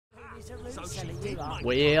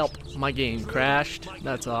Well, my game crashed.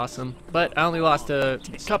 That's awesome. But I only lost a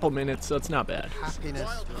couple minutes, so it's not bad.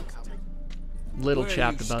 Little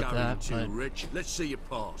chapped about that, but Rich? Let's see your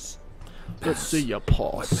pass. let's see your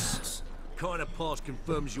pass. Kind of pass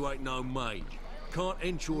confirms you ain't no maid. Can't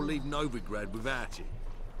enter or leave Novigrad without it.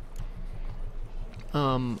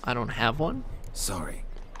 I don't have one. Sorry,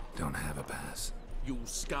 don't have a pass. You'll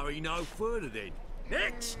scurry no further then.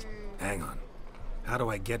 Next! Hang on. How do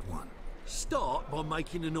I get one? Start by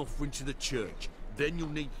making an offering to the church. Then you'll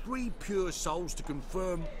need 3 pure souls to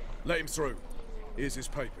confirm... Let him through. Here's his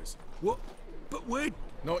papers. What? But we're...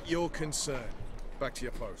 Not your concern. Back to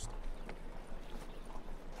your post.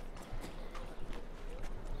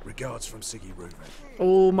 Regards from Siggy Reuven.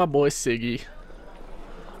 Oh, my boy Siggy.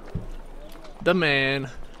 The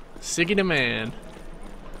man. Siggy the man.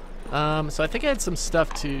 So I think I had some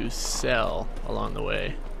stuff to sell along the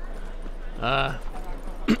way.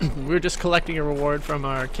 We were just collecting a reward from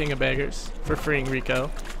our King of Beggars for freeing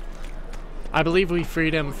Rico. I believe we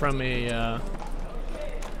freed him from a, I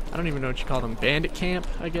don't even know what you call them, bandit camp,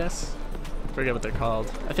 I guess? I forget what they're called.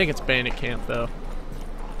 I think it's bandit camp, though.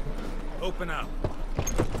 Open up.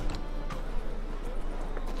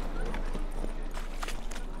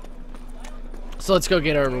 So let's go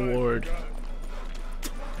get our reward.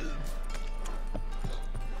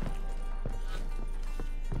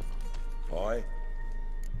 Aye.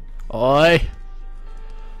 Oi.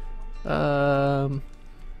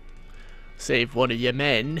 Save one of your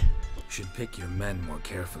men. Should pick your men more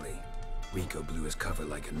carefully. Rico blew his cover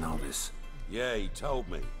like a novice. Yeah, he told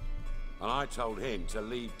me. And I told him to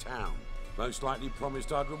leave town. Most likely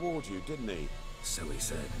promised I'd reward you, didn't he? So he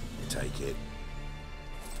said. Take it.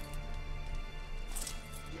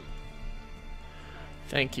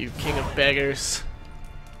 Thank you, King of Beggars.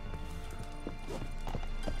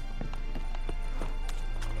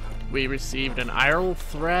 We received an Iral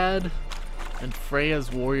thread and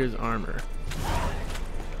Freya's warrior's armor.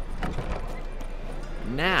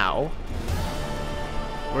 Now,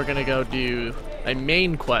 we're gonna go do a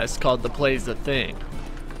main quest called The Plays the Thing,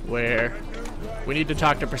 where we need to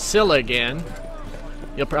talk to Priscilla again.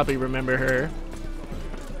 You'll probably remember her.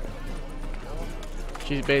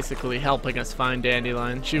 She's basically helping us find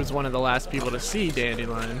Dandelion. She was one of the last people to see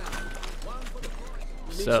Dandelion.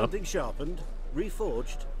 So something sharpened,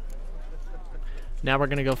 reforged. Now we're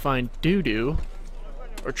gonna go find Dudu,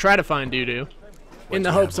 or try to find Dudu, in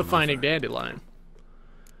the hopes of finding Dandelion.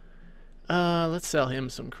 Let's sell him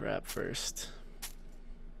some crap first.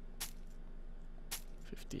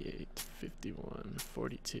 58, 51,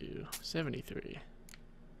 42, 73.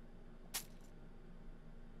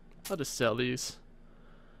 I'll just sell these.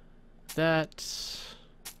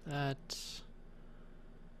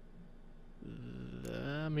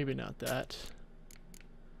 Maybe not that.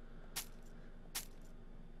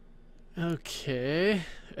 Okay,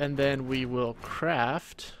 and then we will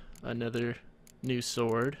craft another new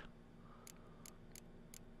sword.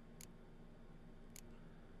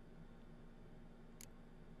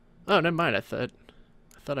 Oh, never mind. I thought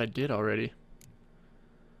I did already.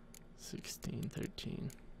 16,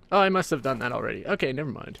 13. Oh, I must have done that already. Okay,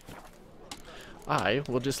 never mind. I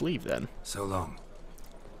will just leave then. So long.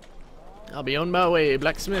 I'll be on my way,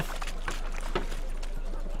 blacksmith.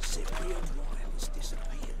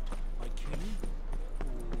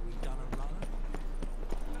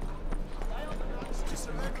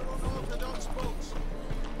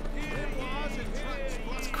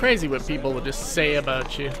 It's crazy what people will just say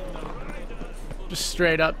about you. Just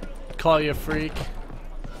straight up call you a freak.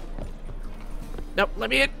 Nope, let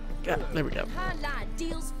me in. Yeah, there we go.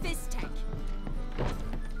 Deals fist tech.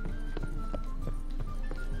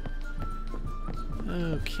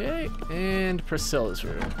 Okay, and Priscilla's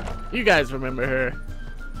room. You guys remember her.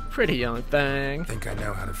 Pretty young thing. Think I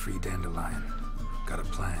know how to free Dandelion. Got a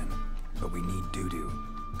plan, but we need Dudu.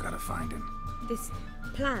 Gotta find him. This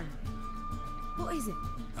plan? What is it?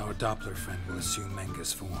 Our Doppler friend will assume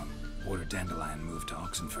Menga's form. Order Dandelion moved to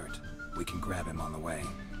Oxenfurt. We can grab him on the way.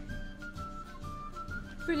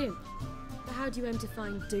 Brilliant. But how do you aim to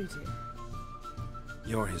find Dudu?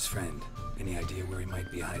 You're his friend. Any idea where he might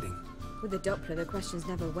be hiding? With the Doppler, the question's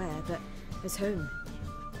never where, but as whom.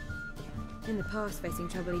 In the past, facing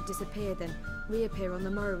trouble, he'd disappear, then reappear on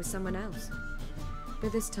the morrow with someone else.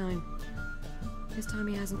 But this time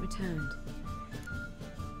he hasn't returned.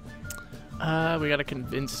 We gotta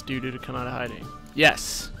convince Dudu to come out of hiding.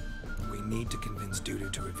 Yes. We need to convince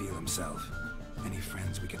Dudu to reveal himself. Any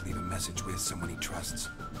friends we could leave a message with, someone he trusts.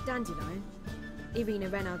 Dandelion. Irina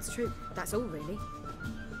Renard's troop, that's all really.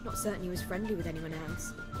 Not certain he was friendly with anyone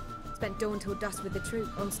else. Spent dawn till dusk with the troop,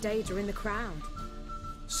 on stage or in the crowd.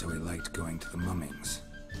 So he liked going to the mummings.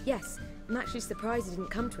 Yes, I'm actually surprised he didn't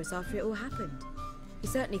come to us after it all happened. He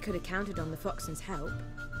certainly could have counted on the Foxton's help.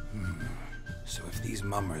 So if these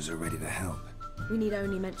mummers are ready to help, We need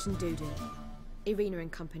only mention Dudu. Irina and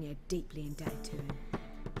company are deeply indebted to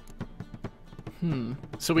him.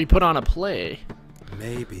 So we put on a play.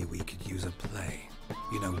 maybe we could use a play.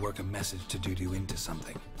 You know, work a message to Dudu into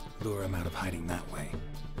something. Lure him out of hiding that way.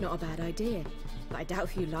 Not a bad idea, but I doubt a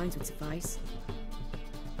few lines would suffice.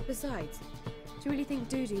 Besides, do you really think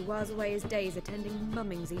Dudu whiles away his days attending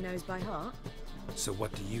mummings he knows by heart? So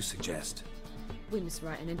what do you suggest? We must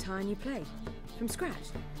write an entire new play. From scratch.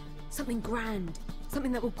 Something grand.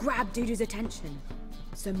 Something that will grab Dudu's attention.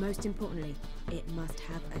 So most importantly, it must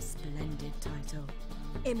have a splendid title.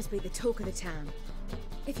 It must be the talk of the town.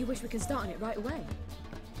 If you wish, we can start on it right away.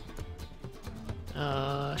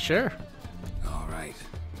 Sure. All right.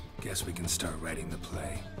 Guess we can start writing the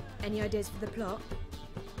play. Any ideas for the plot?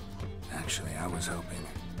 Actually, I was hoping.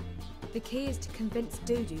 The key is to convince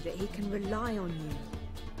Dudu that he can rely on you,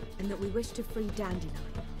 and that we wish to free Dandelion.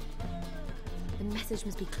 The message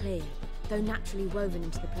must be clear, though naturally woven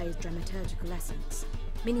into the play's dramaturgical essence,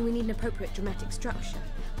 meaning we need an appropriate dramatic structure.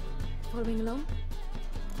 Following along?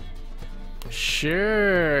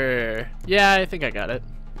 Sure. Yeah, I think I got it.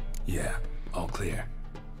 Yeah, all clear.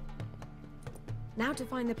 Now to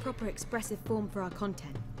find the proper expressive form for our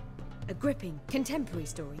content. A gripping, contemporary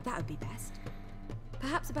story, that would be best.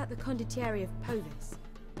 Perhaps about the condottieri of Povis.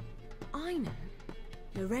 I know.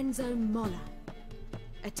 Lorenzo Molla.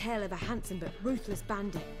 A tale of a handsome but ruthless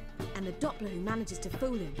bandit, and the Doppler who manages to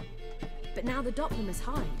fool him. But now the Doppler must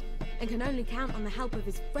hide, and can only count on the help of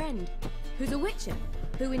his friend, who's a witcher,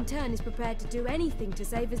 who in turn is prepared to do anything to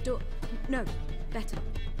save his daughter. No, better.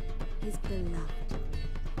 His beloved.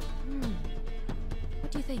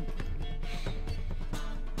 What do you think?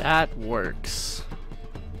 That works.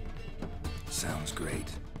 Sounds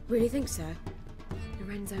great. Really think so?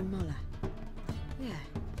 Lorenzo Molla. Yeah.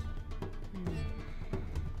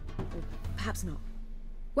 Or perhaps not.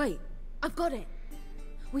 Wait, I've got it!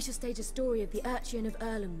 We shall stage a story of the Urcheon of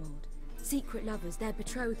Erlenwald. Secret lovers, their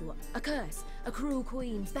betrothal, a curse, a cruel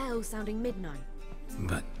queen, bells sounding midnight.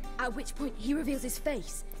 But At which point he reveals his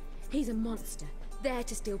face. He's a monster, there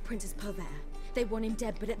to steal Princess Pavetta. They want him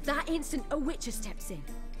dead, but at that instant a witcher steps in.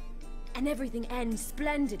 And everything ends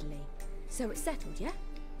splendidly. So it's settled, yeah?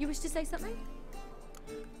 You wish to say something?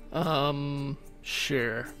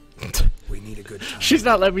 Sure. we need a good time. She's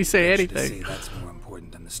not letting me say Which to anything. say that's more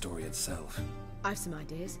important than the story itself. I've some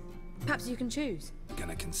ideas. Perhaps you can choose.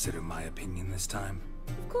 Gonna consider my opinion this time?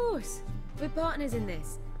 Of course. We're partners in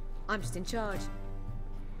this. I'm just in charge.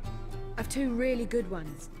 I've two really good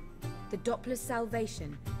ones. The Doppler's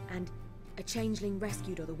Salvation and A Changeling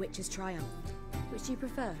Rescued or the Witcher's Triumph. Which do you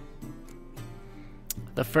prefer?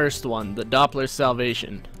 The first one, the Doppler's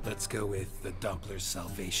Salvation. Let's go with the Doppler's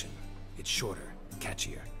Salvation. It's shorter,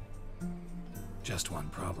 catchier. Just one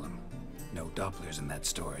problem. No Dopplers in that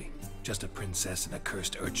story. Just a princess and a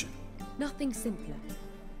cursed urchin. Nothing simpler.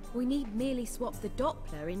 We need merely swap the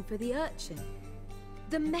Doppler in for the urchin.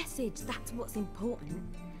 The message, that's what's important.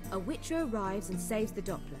 A witcher arrives and saves the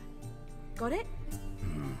Doppler. Got it?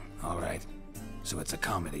 All right. So it's a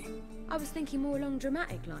comedy. I was thinking more along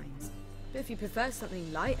dramatic lines. But if you prefer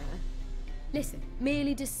something lighter... Listen,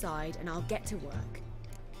 merely decide and I'll get to work.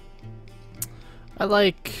 I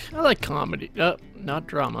like comedy. Not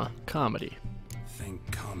drama, comedy. Think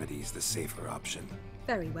comedy's the safer option.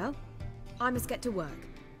 Very well. I must get to work.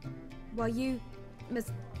 While you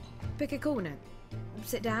must pick a corner.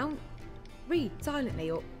 Sit down, read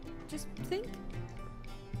silently, or just think.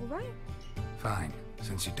 All right? Fine,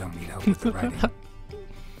 since you don't need help with the writing.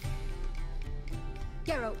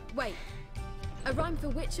 Geralt, wait. A rhyme for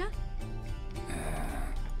Witcher?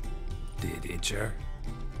 Did Itcher?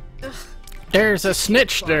 There's a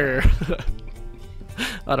snitch there.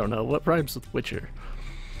 I don't know what rhymes with Witcher.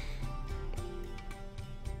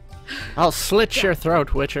 I'll slit your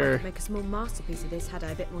throat, Witcher. Make a small masterpiece of this had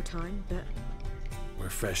I a bit more time, but We're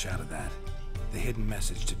fresh out of that. The hidden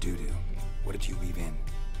message to Dudu. What did you weave in?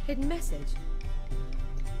 hidden message.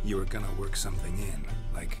 You were gonna work something in,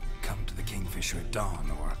 like come to the Kingfisher at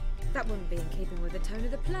dawn, or That wouldn't be in keeping with the tone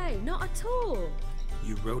of the play, not at all.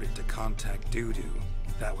 you wrote it to contact Dudu.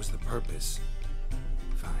 That was the purpose.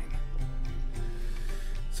 Fine.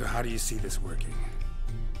 So how do you see this working?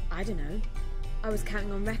 I don't know. I was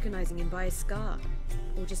counting on recognizing him by his scar.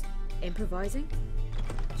 Or just improvising.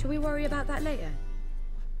 Shall we worry about that later?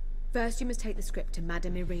 First, you must take the script to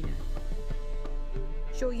Madame Irina.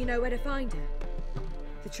 Sure you know where to find her?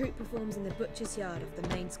 The troupe performs in the butcher's yard of the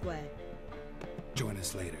main square. Join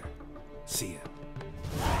us later. See ya.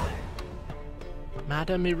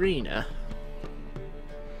 Madame Irina.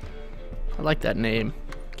 I like that name.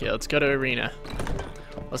 Okay, let's go to Irina.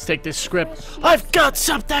 Let's take this script. I've got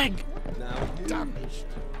something!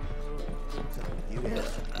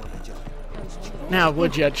 Now,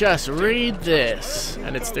 would you just read this?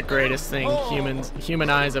 And it's the greatest thing human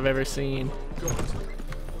eyes I've ever seen.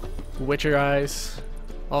 Witcher eyes.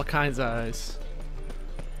 All kinds of eyes.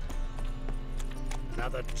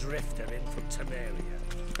 Another drifter in from Temeria.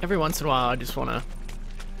 Every once in a while, I just wanna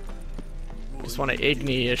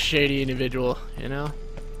igni a shady individual, you know?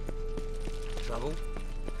 Trouble?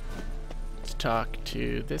 Let's talk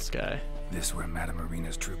to this guy. This where Madame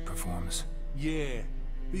Irina's troupe performs? Yeah,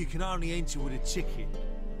 but you can only enter with a ticket.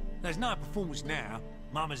 There's no performance now.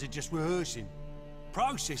 Mamas are just rehearsing.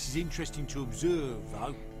 Process is interesting to observe,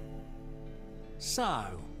 though. So,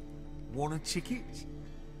 want a ticket?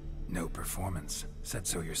 No performance. Said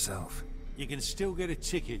so yourself. You can still get a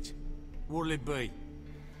ticket. What'll it be?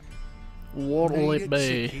 What'll Need it a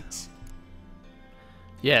be? ticket?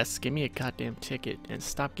 Yes, give me a goddamn ticket and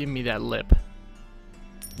stop giving me that lip.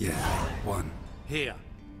 Yeah, one. Here.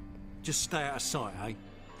 Just stay out of sight, eh?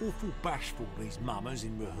 Awful bashful, these mamas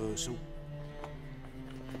in rehearsal.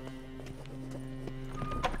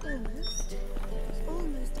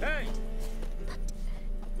 Almost. Hey!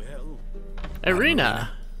 Well,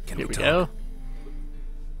 Irina! Can Here we talk? go.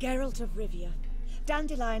 Geralt of Rivia.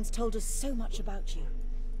 Dandelion's told us so much about you.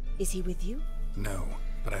 Is he with you? No,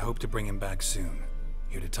 but I hope to bring him back soon.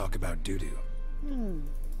 Here to talk about Dudu.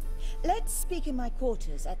 Let's speak in my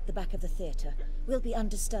quarters at the back of the theatre. We'll be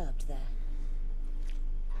undisturbed there.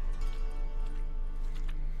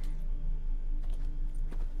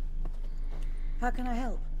 How can I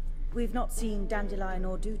help? We've not seen Dandelion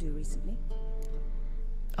or Dudu recently.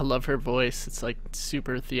 I love her voice. It's like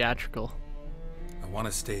super theatrical. I want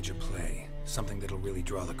to stage a play. Something that'll really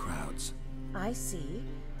draw the crowds. I see.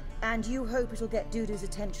 And you hope it'll get Dudu's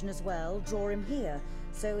attention as well, draw him here.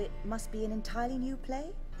 So it must be an entirely new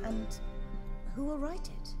play? And who will write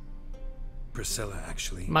it? Priscilla,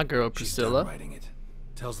 actually. My girl She's Priscilla. done writing it.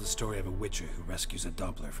 Tells the story of a witcher who rescues a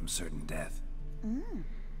Doppler from certain death.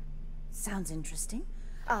 Sounds interesting.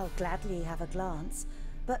 I'll gladly have a glance.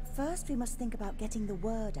 But first we must think about getting the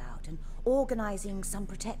word out and organizing some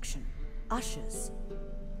protection. Ushers.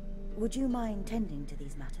 Would you mind tending to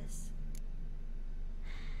these matters?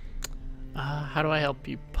 How do I help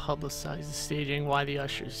you publicize the staging? Why the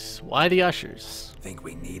ushers? Why the ushers? Think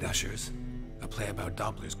we need ushers? A play about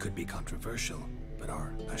Dopplers could be controversial, but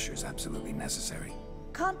are ushers absolutely necessary?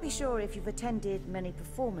 Can't be sure if you've attended many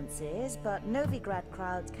performances, but Novigrad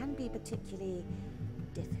crowds can be particularly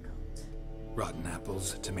difficult. Rotten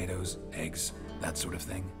apples, tomatoes, eggs, that sort of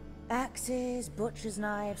thing? Axes, butcher's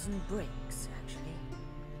knives, and bricks, actually.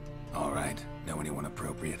 All right. Know anyone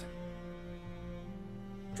appropriate?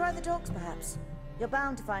 Try the dogs, perhaps. You're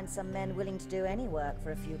bound to find some men willing to do any work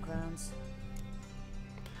for a few crowns.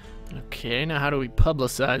 Okay, now how do we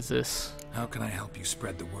publicize this? How can I help you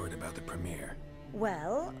spread the word about the premiere?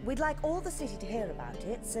 Well, we'd like all the city to hear about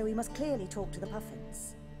it, so we must clearly talk to the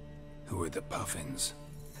Puffins. Who are the Puffins?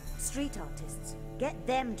 Street artists. Get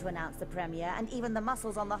them to announce the premiere, and even the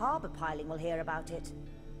muscles on the harbour piling will hear about it.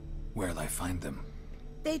 Where'll I find them?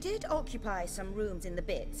 They did occupy some rooms in the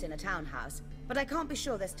Bits in a townhouse, but I can't be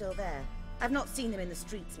sure they're still there. I've not seen them in the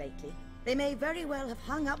streets lately. They may very well have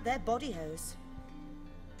hung up their body hose.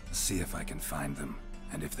 See if I can find them,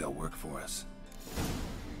 and if they'll work for us.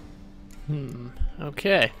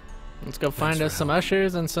 Okay. Let's go find for us some help.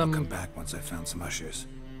 ushers and I'll come some back once I've found some ushers.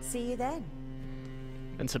 See you then.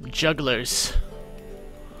 jugglers.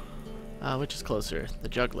 Which is closer? The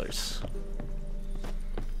jugglers.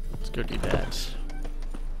 Let's go do that.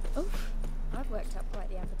 Oof, I've worked up quite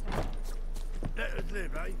the appetite. Let us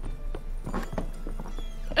live, eh?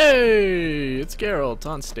 Hey, it's Geralt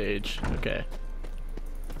on stage. Okay.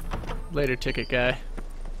 Later, ticket guy.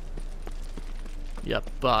 Yup,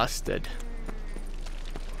 busted.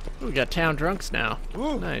 Ooh, we got town drunks now.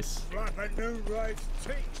 Nice. like a new race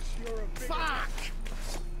teach, you're a big...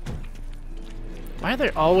 Why are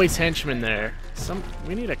there always henchmen there?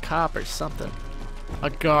 We need a cop or something. A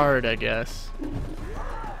guard, I guess.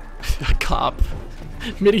 A cop.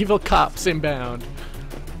 Medieval cops inbound.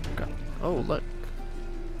 Oh, look.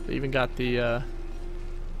 They even got the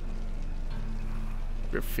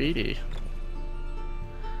graffiti.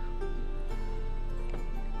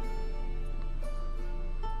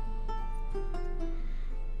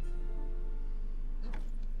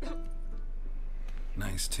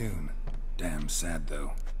 Nice tune. Damn sad,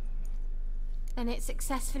 though. Then it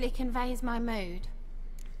successfully conveys my mood.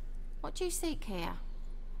 What do you seek here?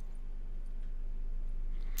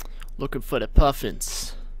 Looking for the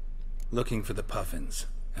puffins. Looking for the puffins.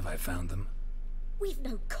 Have I found them? We've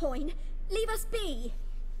no coin. Leave us be.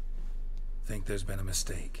 Think there's been a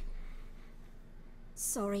mistake.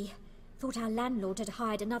 Sorry. Thought our landlord had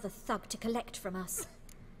hired another thug to collect from us.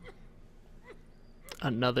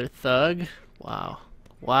 Another thug? Wow.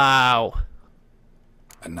 Wow.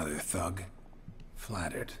 Another thug?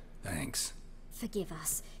 Flattered. Thanks. Forgive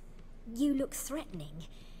us. You look threatening,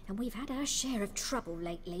 and we've had our share of trouble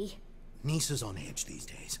lately. Nisa's on edge these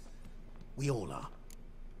days. We all are.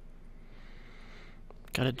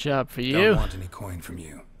 Got a job for you. Don't want any coin from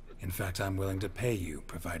you. In fact, I'm willing to pay you,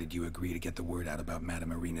 provided you agree to get the word out about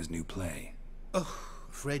Madame Irina's new play. Oh,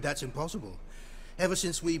 afraid that's impossible. Ever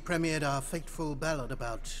since we premiered our fateful ballad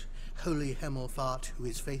about Holy Hemelfart, who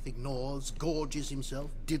his faith ignores, gorges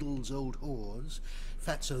himself, diddles old whores,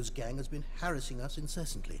 Fatso's gang has been harassing us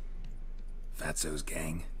incessantly. Fatso's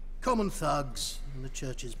gang? Common thugs, and the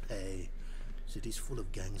church's pay. City's full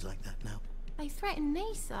of gangs like that now. They threatened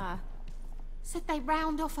Nisa. Said they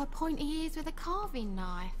round off her pointy ears with a carving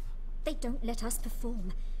knife. They don't let us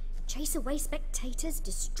perform. Chase away spectators,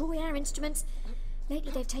 destroy our instruments.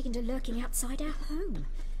 Lately they've taken to lurking outside our home.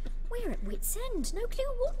 We're at wit's end, no clue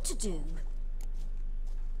what to do.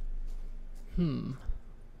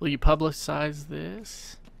 Will you publicize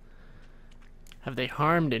this? Have they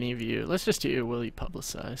harmed any of you? Let's just do will you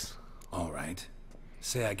publicize? Alright.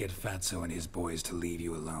 Say I get Fatso and his boys to leave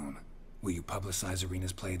you alone. Will you publicize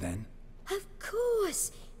Irina's play then? Of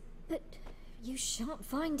course. But you shan't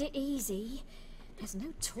find it easy. There's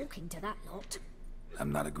no talking to that lot.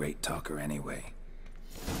 I'm not a great talker anyway.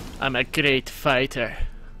 I'm a great fighter.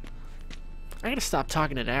 I gotta stop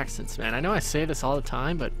talking in accents, man. I know I say this all the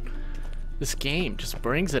time, but this game just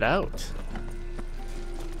brings it out.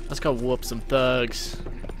 Let's go whoop some thugs.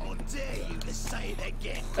 How dare you to say it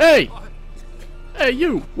again? Hey! Hey,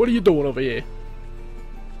 you! What are you doing over here?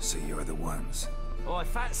 So you're the ones. Oi,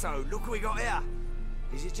 Fatso, look what we got here.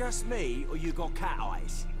 Is it just me, or you got cat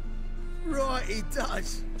eyes? Right, he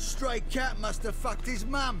does. Stray cat must have fucked his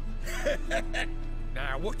mum.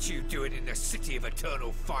 Now, what you doing in the City of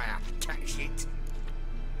Eternal Fire, cat shit?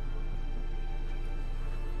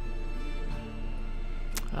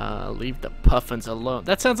 Leave the puffins alone.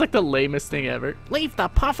 That sounds like the lamest thing ever. Leave the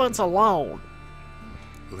puffins alone!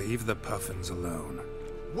 Leave the puffins alone.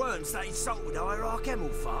 Worms that insulted Hierarch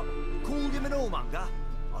Hemelfart, called him an whoremonger.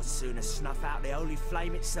 I'd sooner snuff out the holy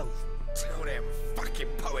flame itself. Tell them fucking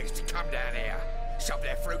poets to come down here. Shove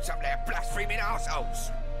their fruits up their blaspheming arseholes.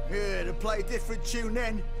 Yeah, to play a different tune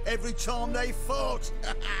then, every time they fought.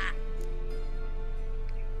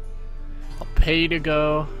 I'll pay to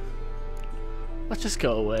go. Let's just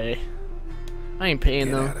go away. I ain't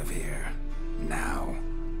paying them. Get out of here. Now.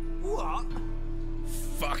 What?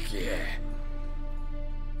 Fuck yeah.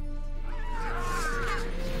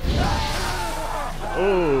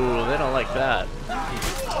 Oh, they don't like that.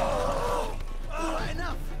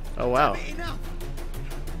 Oh, wow.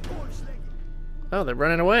 Oh, they're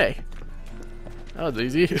running away. That was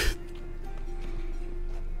easy.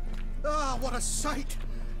 Ah, what a sight!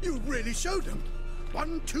 You really showed them.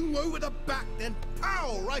 1-2 over the back, then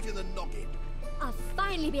pow, right in the noggin. I'll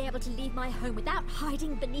finally be able to leave my home without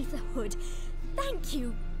hiding beneath a hood. Thank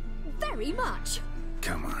you very much.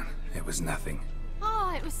 Come on, it was nothing.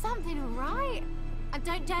 Oh, it was something, alright. I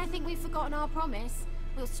don't dare think we've forgotten our promise.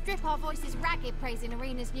 We'll strip our voices ragged praising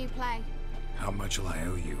Irina's new play. How much will I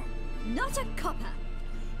owe you? Not a copper.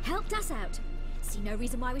 Helped us out. See no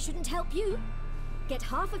reason why we shouldn't help you. Get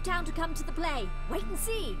half of town to come to the play. Wait and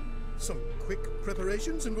see. Some quick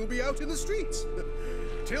preparations and we'll be out in the streets.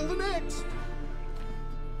 Till the next.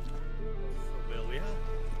 Familiar?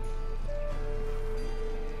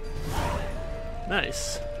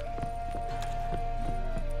 Nice.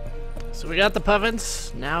 So we got the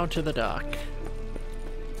puffins, now to the dock.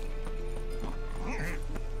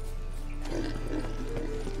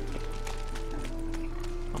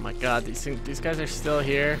 Oh my god, these guys are still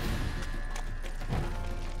here.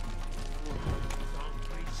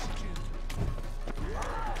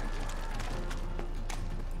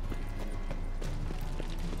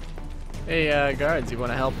 Hey, guards, you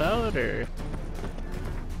want to help out, or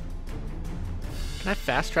can I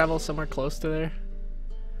fast travel somewhere close to there?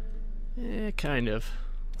 Eh, kind of.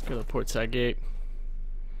 Let's go to the port side gate.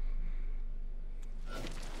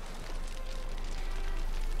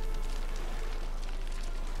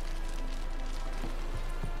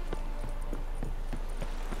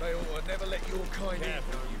 They ought to never let your kind in.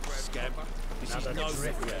 You scamp. This is no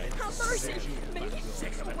drifter. Have mercy! Me,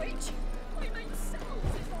 witch! My main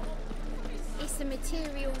self is all... It's a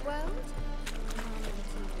material world.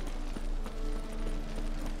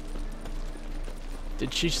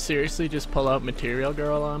 Did she seriously just pull out Material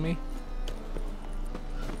Girl on me?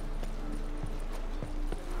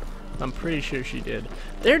 I'm pretty sure she did.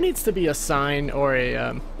 There needs to be a sign or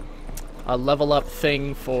a level up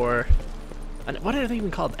thing for... what are they even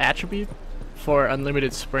called? Attribute? For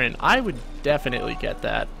unlimited sprint. I would definitely get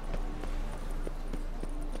that.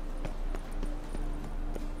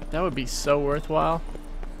 That would be so worthwhile.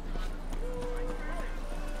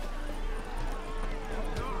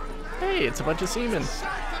 Hey, it's a bunch of seamen.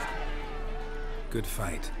 Good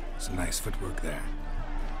fight. Some nice footwork there.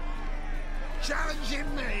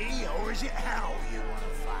 Challenging me, or is it hell you want to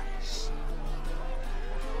face?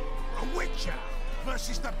 A Witcher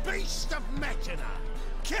versus the Beast of Metina.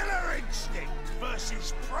 Killer Instinct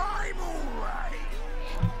versus Primal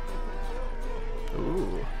Rage.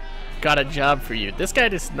 Ooh. Got a job for you. This guy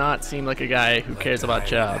does not seem like a guy who cares about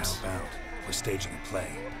jobs. We're staging a play.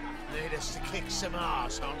 Need us to kick some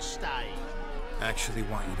ass on stage. Actually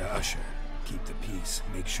want you to usher. Keep the peace.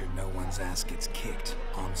 Make sure no one's ass gets kicked,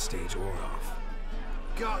 on stage or off.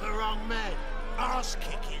 Got the wrong man. Ass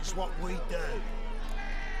kicking's what we do.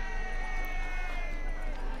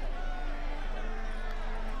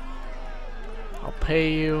 I'll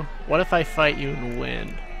pay you. What if I fight you and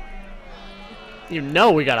win? You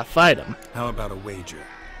know we gotta fight him. How about a wager?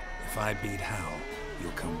 If I beat Hal,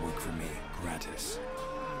 you'll come work for me, gratis.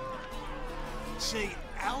 See,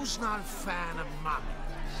 Hal's no fan of mummies.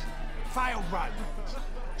 Failed romance.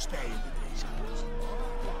 Spare you the details.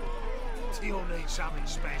 You'll need something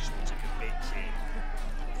special to convince him.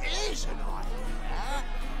 Here's an idea.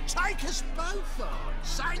 Take us both on,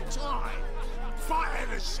 same time. Fight of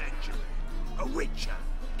the century. A Witcher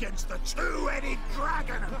against the two-headed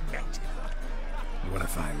dragon of Metina. What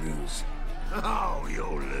if I lose? Oh,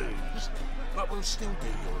 you'll lose. But we'll still do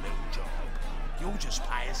your little job. You'll just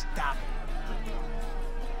pay us double.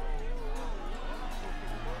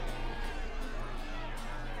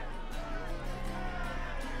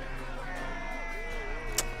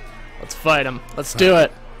 Let's fight him. Let's do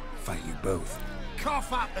it. Fight you both.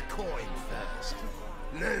 Cough up the coin first.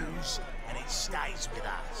 Lose, and it stays with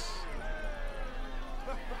us.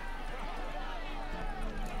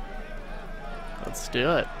 Let's do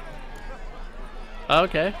it.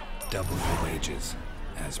 Okay. Double your wages,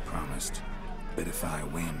 as promised. But if I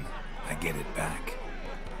win, I get it back.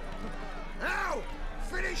 Now,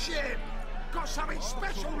 finish him! Got something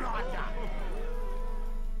special lined up.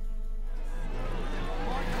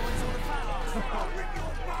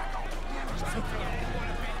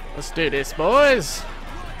 Let's do this, boys.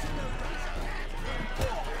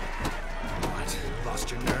 What?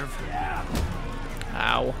 Lost your nerve?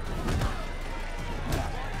 Ow.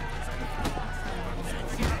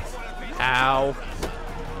 Ow.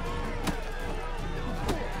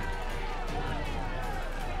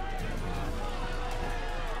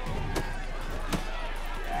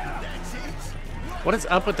 What is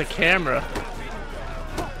up with the camera?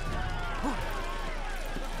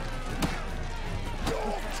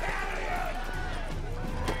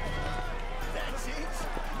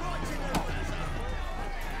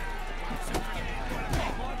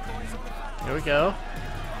 Here we go.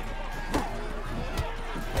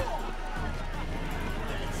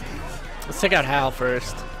 Let's take out Hal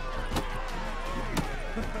first.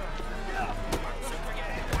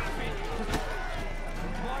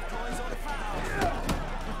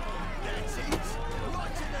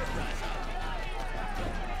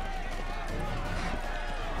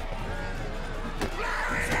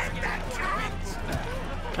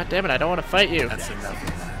 God damn it, I don't want to fight you. That's enough of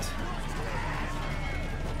that.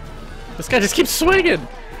 This guy just keeps swinging.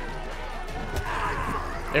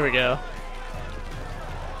 There we go.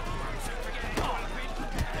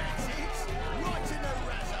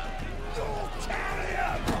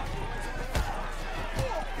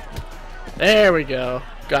 There we go.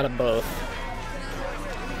 Got them both.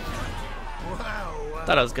 Well,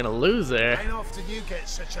 Thought I was gonna lose there. ain't often you get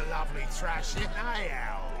such a lovely thrashing, eh,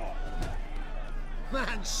 Al?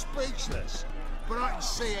 Man's speechless, but I can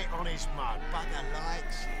see it on his mug. Bugger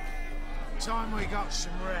likes. Time we got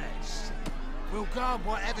some rest. We'll guard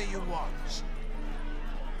whatever you want.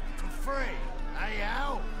 For free, eh,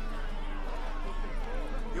 Al?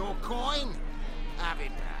 Your coin? Have it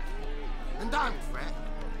back. And don't fret.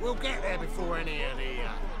 We'll get there before any of the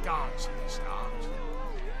dancing starts.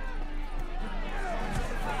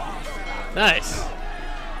 Nice.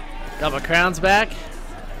 Got my crowns back.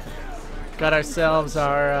 Got ourselves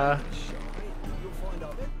our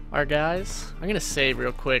guys. I'm gonna save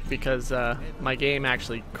real quick because my game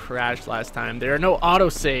actually crashed last time. There are no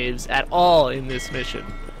autosaves at all in this mission.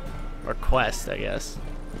 Or quest, I guess.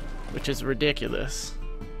 Which is ridiculous.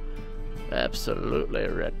 Absolutely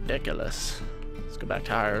ridiculous. Let's go back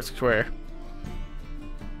to Higher Square.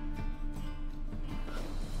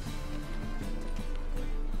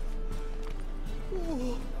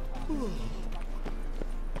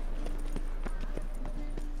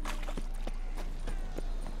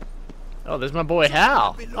 Oh, there's my boy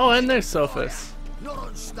Hal. Oh, and there's Sophus. Not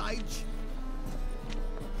on stage.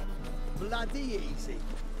 Bloody easy.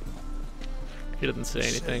 He doesn't say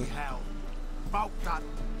anything. Hal. Bolt done.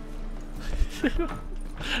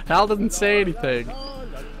 Hal doesn't say anything.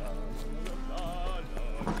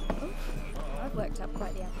 I've worked up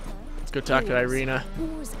quite the appetite. Let's go talk to Irina.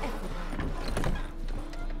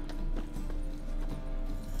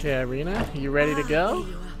 Okay, Irina, you ready to go?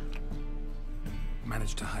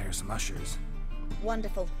 Managed to hire some ushers.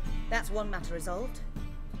 Wonderful. That's one matter resolved.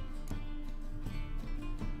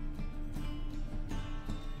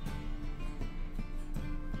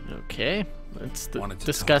 Okay, let's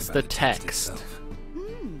discuss the text.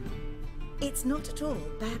 It's not at all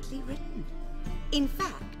badly written. In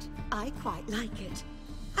fact, I quite like it.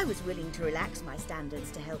 I was willing to relax my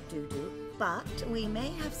standards to help Dudu, but we may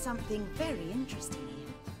have something very interesting here.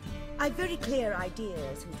 I've very clear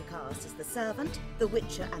ideas who to cast as the servant, the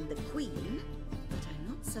witcher, and the queen, but I'm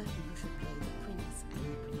not certain who should play the prince and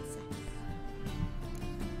the princess.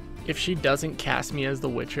 If she doesn't cast me as the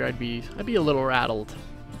Witcher, I'd be a little rattled.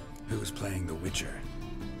 Who's playing the Witcher?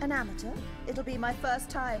 An amateur. It'll be my first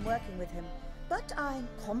time working with him, but I'm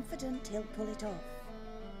confident he'll pull it off.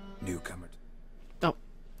 Newcomer. Oh.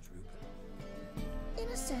 In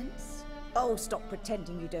a sense. Oh, stop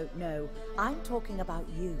pretending you don't know. I'm talking about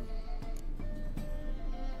you.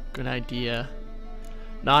 Good idea.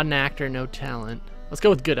 Not an actor, no talent. Let's go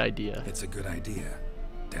with good idea. It's a good idea.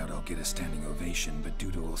 Doubt I'll get a standing ovation, but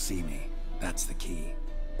Dudu will see me. That's the key.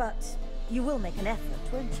 But you will make an effort,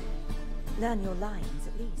 won't you? Learn your lines,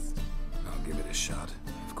 at least. I'll give it a shot,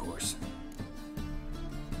 of course.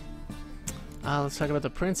 Let's talk about the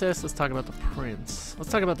princess. Let's talk about the prince. Let's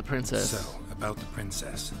talk about the princess. So, about the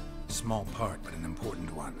princess. Small part, but an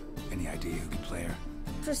important one. Any idea who could play her?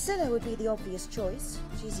 Priscilla would be the obvious choice.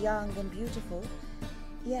 She's young and beautiful.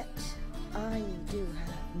 Yet, I do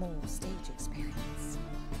have more stage experience.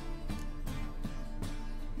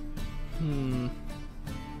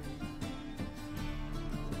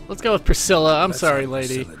 Let's go with Priscilla. I'm Let's sorry, have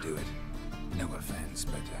lady. Priscilla do it. No offense,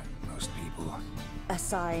 but most people...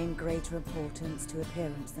 Assign greater importance to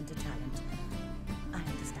appearance than to talent. I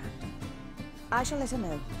understand. I shall let her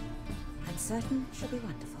know. I'm certain she'll be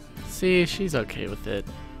wonderful. See, she's okay with it.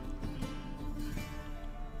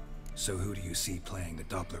 So who do you see playing the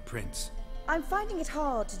Doppler Prince? I'm finding it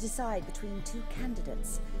hard to decide between two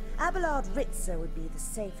candidates. Abelard Ritzer would be the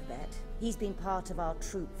safer bet. He's been part of our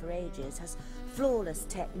troupe for ages, has flawless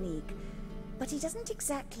technique, but he doesn't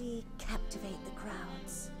exactly captivate the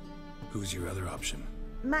crowds. Who's your other option?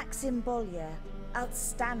 Maxim Bollier,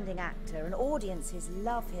 outstanding actor, and audiences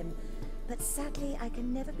love him, but sadly I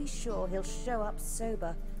can never be sure he'll show up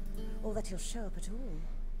sober, or that he'll show up at all.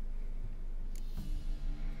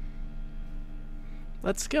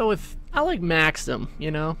 Let's go with... I like Maxim,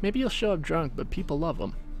 you know? Maybe he'll show up drunk, but people love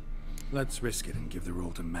him. Let's risk it and give the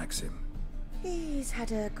role to Maxim. He's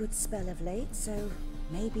had a good spell of late, so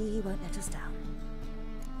maybe he won't let us down.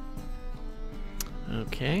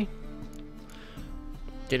 Okay.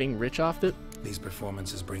 Getting rich off it? These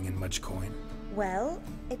performances bring in much coin? Well,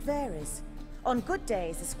 it varies. On good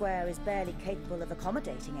days, the square is barely capable of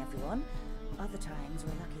accommodating everyone. Other times,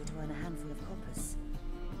 we're lucky to earn a handful of coppers.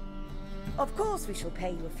 Of course, we shall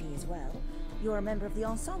pay you a fee as well. You're a member of the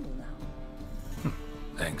ensemble now.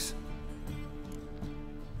 Thanks.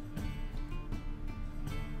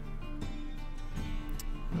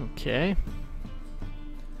 Okay.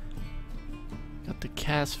 Got the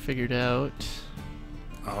cast figured out.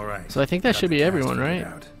 All right. So I think that should be everyone, right?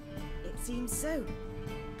 It seems so.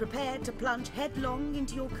 Prepared to plunge headlong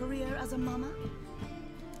into your career as a mama?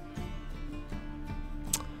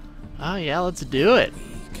 Ah, yeah, let's do it.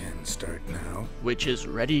 We can start now. Which is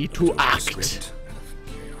ready to act. Script, out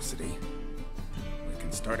of curiosity. We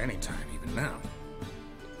can start anytime, even now.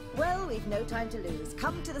 Well, we've no time to lose.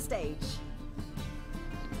 Come to the stage.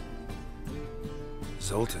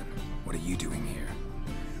 Zoltan, what are you doing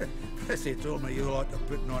here? Prissy told me you ought to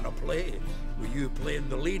putting on a play. Were you playing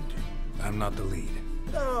the lead? I'm not the lead.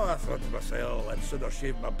 Oh, I thought to myself I'd sooner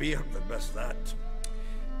shave my beard than miss that.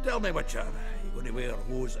 Tell me, Witcher, you going to wear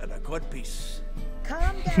hose and a codpiece?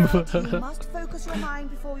 Calm down. You must focus your mind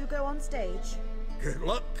before you go on stage. Good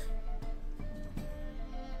luck.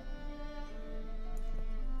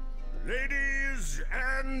 Ladies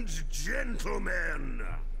and gentlemen,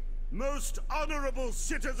 most honorable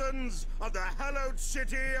citizens of the hallowed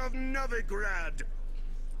city of Novigrad,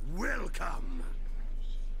 welcome.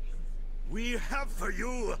 We have for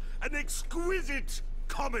you an exquisite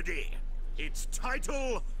comedy. Its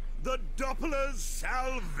title, The Doppler's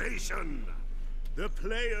Salvation. The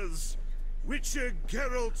players, Witcher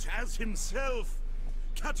Geralt as himself,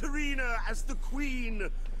 Katarina as the Queen,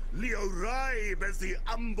 Leo Raib as the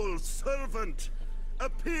humble servant,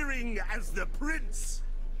 appearing as the Prince.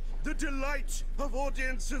 The delight of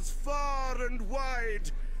audiences far and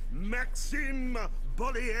wide, Maxime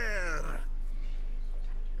Bollier.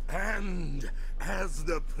 And as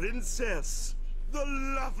the Princess, the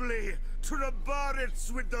lovely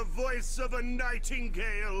Trebaritz with the voice of a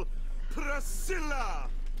nightingale, Priscilla.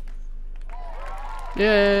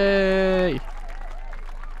 Yay!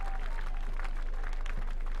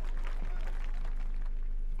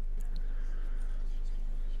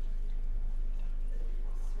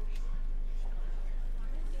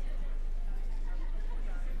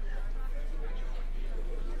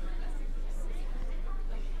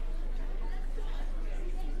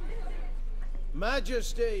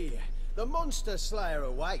 Majesty, the Monster Slayer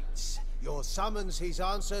awaits. Your summons he's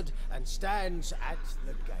answered and stands at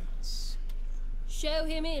the gates. Show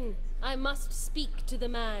him in. I must speak to the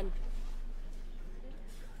man.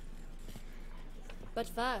 But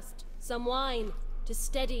first, some wine to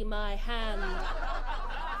steady my hand.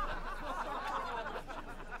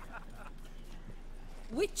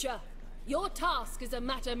 Witcher, your task is a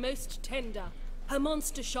matter most tender. Her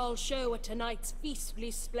monster shall show at tonight's feastly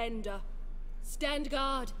splendor. Stand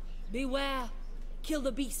guard, beware, kill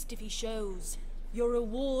the beast if he shows. Your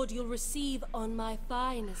reward you'll receive on my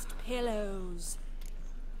finest pillows.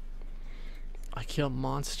 I kill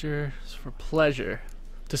monsters for pleasure,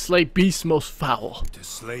 to slay beasts most foul. To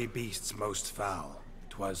slay beasts most foul,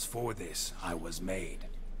 'twas for this I was made.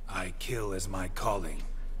 I kill as my calling,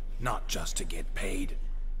 not just to get paid.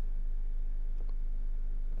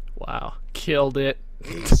 Wow, killed it.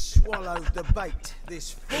 He swallowed the bait,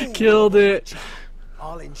 this fool. Killed it.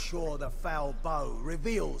 I'll ensure the foul bow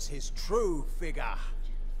reveals his true figure.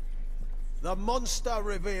 The monster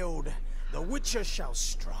revealed, the Witcher shall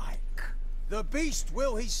strike. The beast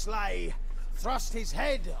will he slay, thrust his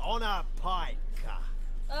head on a pike.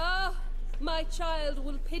 Ah, my child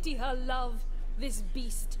will pity her love, this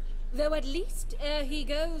beast. Though at least, ere he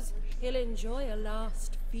goes, he'll enjoy a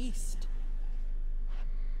last feast.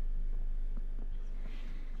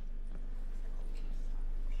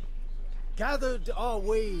 Gathered are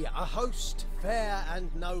we, a host fair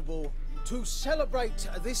and noble, to celebrate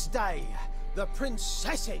this day, the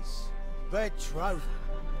princess's betrothal.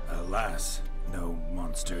 Alas, no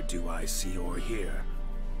monster do I see or hear.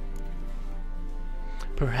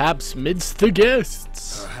 Perhaps midst the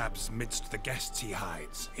guests. Perhaps midst the guests he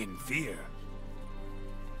hides, in fear.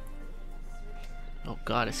 Oh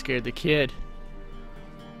god, I scared the kid.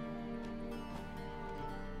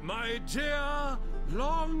 My dear,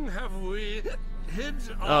 long have we hid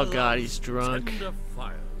Oh god, he's drunk.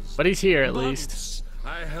 fires. But he's here at Months least.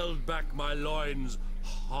 I held back my loins'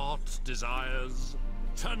 hot desires.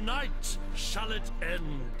 Tonight shall it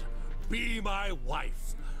end. Be my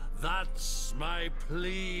wife. That's my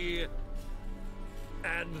plea.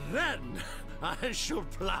 And then I shall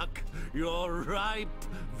pluck your ripe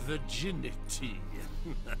virginity.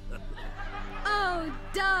 Oh,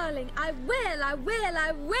 darling, I will, I will,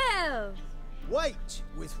 I will! Wait,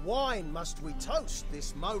 with wine must we toast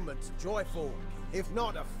this moment joyful. If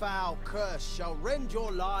not, a foul curse shall rend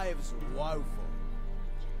your lives woeful.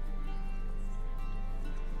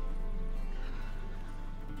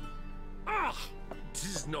 Ah!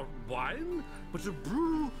 'Tis not wine, but a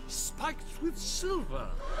brew spiked with silver.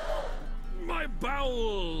 My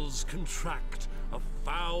bowels contract, a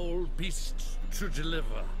foul beast to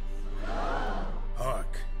deliver.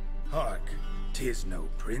 Hark, hark, 'tis no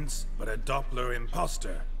prince, but a Doppler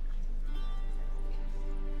impostor.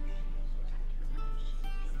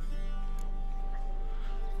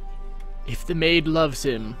 If the maid loves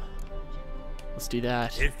him. Let's do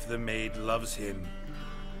that. If the maid loves him,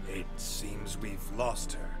 it seems we've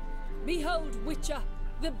lost her. Behold, Witcher,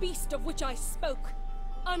 the beast of which I spoke.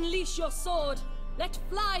 Unleash your sword. Let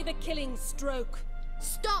fly the killing stroke.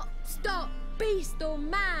 Stop, stop, beast or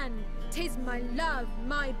man! 'Tis my love,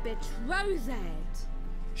 my betrothed.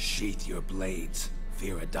 Sheath your blades,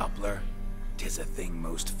 fear a Doppler. 'Tis a thing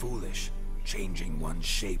most foolish. Changing one's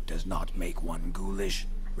shape does not make one ghoulish.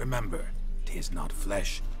 Remember, 'tis not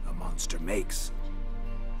flesh a monster makes,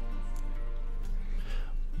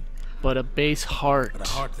 but a base heart. but a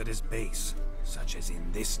heart that is base, such as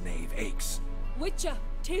in this knave aches. Witcher,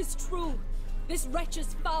 'tis true. This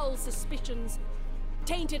wretch's foul suspicions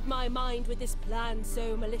tainted my mind with this plan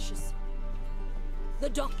so malicious. The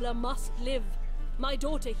Doppler must live. My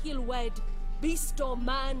daughter he'll wed. Beast or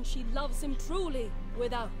man, she loves him truly,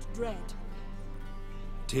 without dread.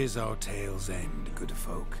 'Tis our tale's end, good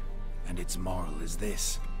folk, and its moral is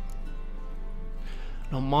this.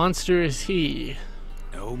 No monster is he.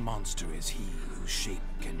 No monster is he whose shape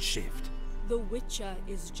can shift. The Witcher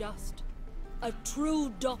is just a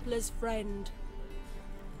true Doppler's friend.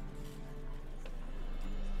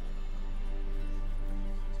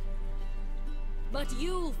 But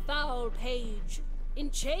you, foul page,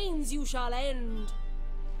 in chains you shall end.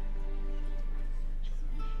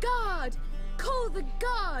 Guard! Call the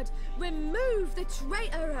guard! Remove the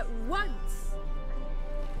traitor at once!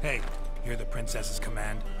 Hey, hear the princess's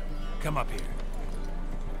command? Come up here.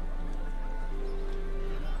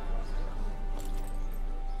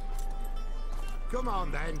 Come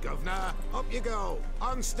on then, Governor. Up you go.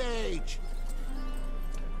 On stage.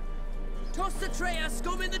 Toss the traitor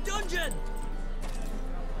scum in the dungeon!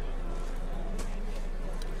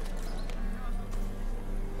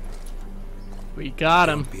 We got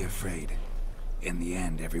him. Don't be afraid. In the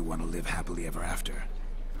end, everyone will live happily ever after.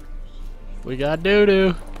 We got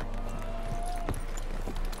doo-doo.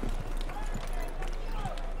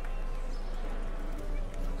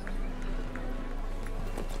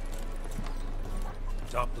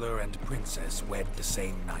 Doppler and Princess wed the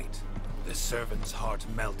same night. The servant's heart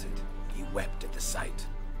melted. He wept at the sight.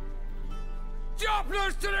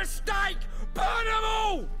 Dopplers to the stake! Burn them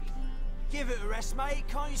all! Give it a rest, mate.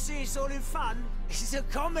 Can't you see it's all in fun? It's a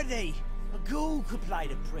comedy. A ghoul could play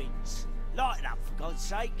the prince. Lighten up, for God's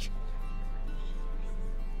sake.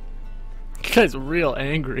 You guys are real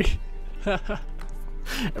angry.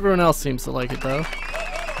 Everyone else seems to like it, though.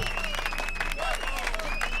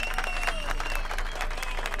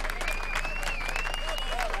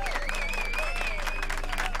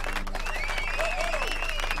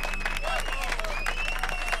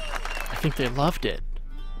 I think they loved it.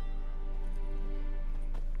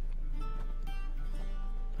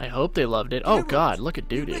 I hope they loved it. Oh God, look at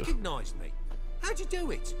Doo-Doo. You recognized me. How'd you do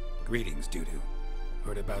it? Greetings, Doo-Doo.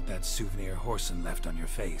 Heard about that souvenir Whoreson left on your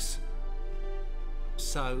face.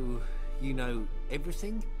 So, you know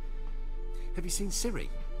everything? Have you seen Ciri?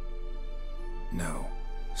 No.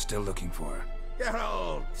 Still looking for her.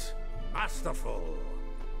 Geralt! Masterful!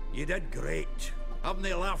 You did great. Haven't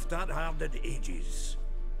they laughed that hard in ages?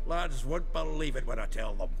 Lads won't believe it when I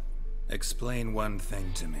tell them. Explain one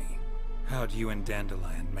thing to me. How'd you and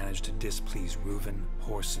Dandelion manage to displease Reuven,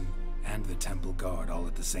 Whoreson, and the Temple Guard all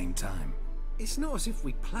at the same time? It's not as if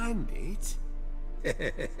we planned it.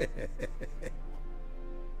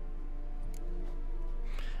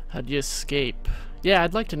 How'd you escape? Yeah,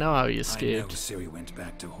 I'd like to know how you escaped. I know Ciri went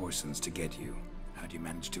back to Whoreson's to get you. How'd you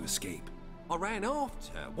manage to escape? I ran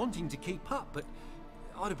after her, wanting to keep up, but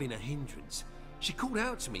I'd have been a hindrance. She called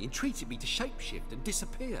out to me and treated me to shapeshift and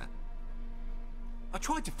disappear. I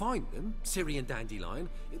tried to find them, Ciri and Dandelion.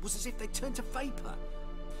 It was as if they turned to vapor.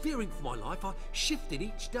 Fearing for my life, I shifted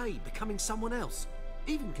each day, becoming someone else.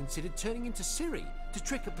 Even considered turning into Ciri to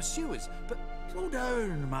trick her pursuers, but... Slow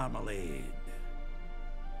down, Marmalade.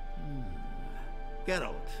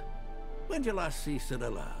 Geralt, when did you last see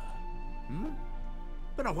Cirilla?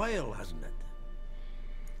 Been a while, hasn't it?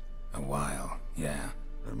 A while, yeah.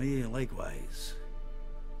 For me, likewise.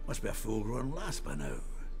 Must be a full-grown lass by now.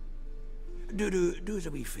 Do us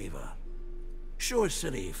a wee favour. Show us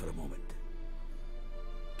Ciri for a moment.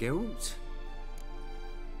 Geralt?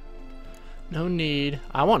 No need.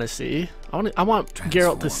 I want to see. I want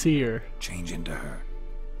Geralt to see her. Change into her.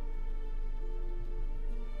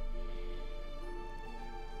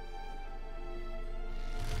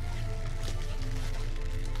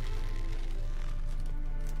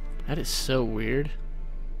 That is so weird.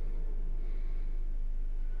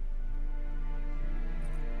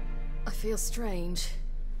 I feel strange.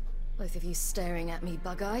 Both of you staring at me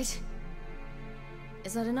bug-eyed.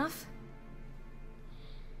 Is that enough?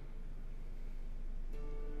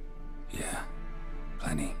 Yeah.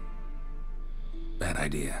 Plenty. Bad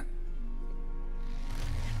idea.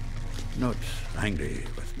 Not angry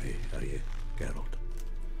with me, are you, Geralt?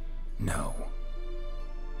 No.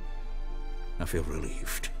 I feel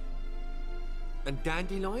relieved. And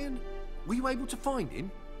Dandelion? Were you able to find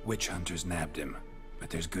him? Witch hunters nabbed him, but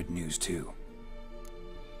there's good news too.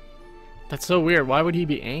 That's so weird. Why would he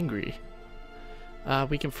be angry?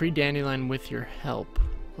 We can free Dandelion with your help.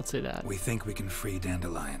 Let's say that. We think we can free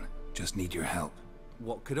Dandelion. Just need your help.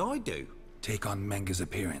 What could I do? Take on Menga's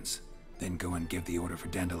appearance, then go and give the order for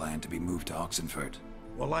Dandelion to be moved to Oxenfurt.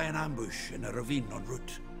 We'll lie in ambush in a ravine en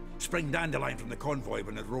route. Spring dandelion from the convoy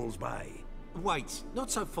when it rolls by. Wait,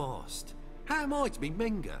 not so fast. How am I to be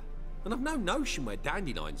Menga? And I've no notion where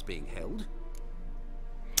Dandelion's being held.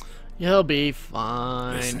 You'll be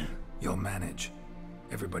fine. Listen, you'll manage.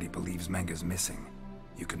 Everybody believes Menga's missing.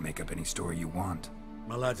 You can make up any story you want.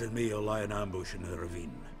 My lads and me will lie in ambush in the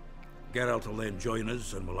ravine. Geralt will then join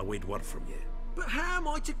us and we'll await word from you. But how am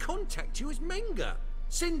I to contact you as Menga?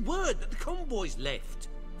 Send word that the convoy's left.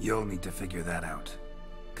 You'll need to figure that out.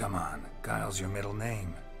 Come on, Guile's your middle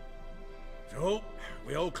name. So,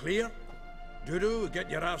 we all clear? Dudu, get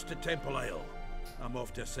your ass to Temple Isle. I'm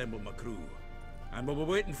off to assemble my crew. And we'll be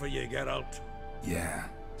waiting for you, Geralt. Yeah,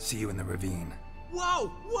 see you in the ravine.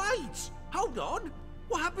 Whoa, wait! Hold on!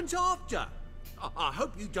 What happens after? I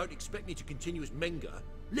hope you don't expect me to continue as Menga,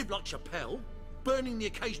 live like Chappelle, burning the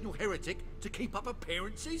occasional heretic to keep up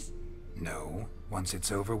appearances? No. Once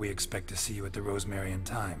it's over, we expect to see you at the Rosemary in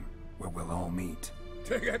Time, where we'll all meet.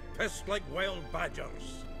 To get pissed like wild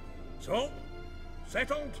badgers. So,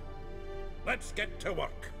 settled? Let's get to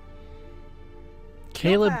work.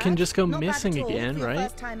 Caleb can just go missing Not bad at all again, for your right?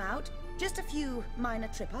 First time out. Just a few minor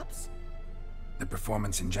trip-ups. The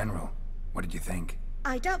performance in general, what did you think?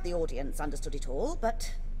 I doubt the audience understood it all,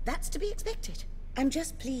 but that's to be expected. I'm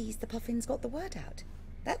just pleased the Puffins got the word out.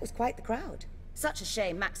 That was quite the crowd. Such a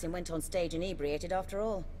shame Maxim went on stage inebriated after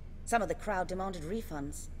all. Some of the crowd demanded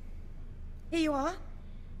refunds. Here you are.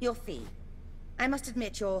 Your fee. I must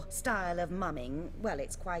admit your style of mumming, well,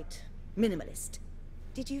 it's quite minimalist.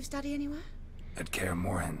 Did you study anywhere? At Kaer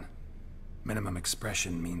Morhen. Minimum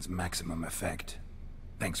expression means maximum effect.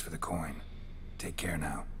 Thanks for the coin. Take care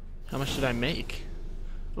now. How much did I make?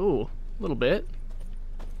 Ooh, a little bit.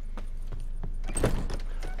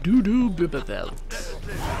 Doo-doo bibavelt.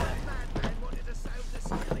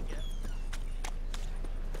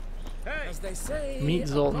 As they say, Meet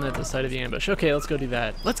Zoltan at the site of the ambush. Okay, let's go do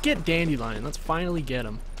that. Let's get Dandelion. Let's finally get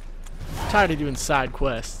him. I'm tired of doing side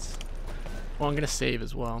quests. Well, I'm gonna save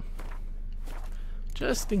as well.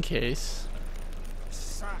 Just in case.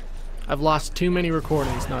 I've lost too many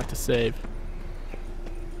recordings not to save.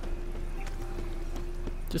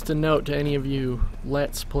 Just a note to any of you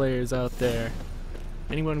Let's players out there.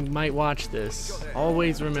 Anyone who might watch this,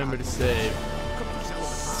 always remember to save.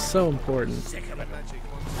 So important.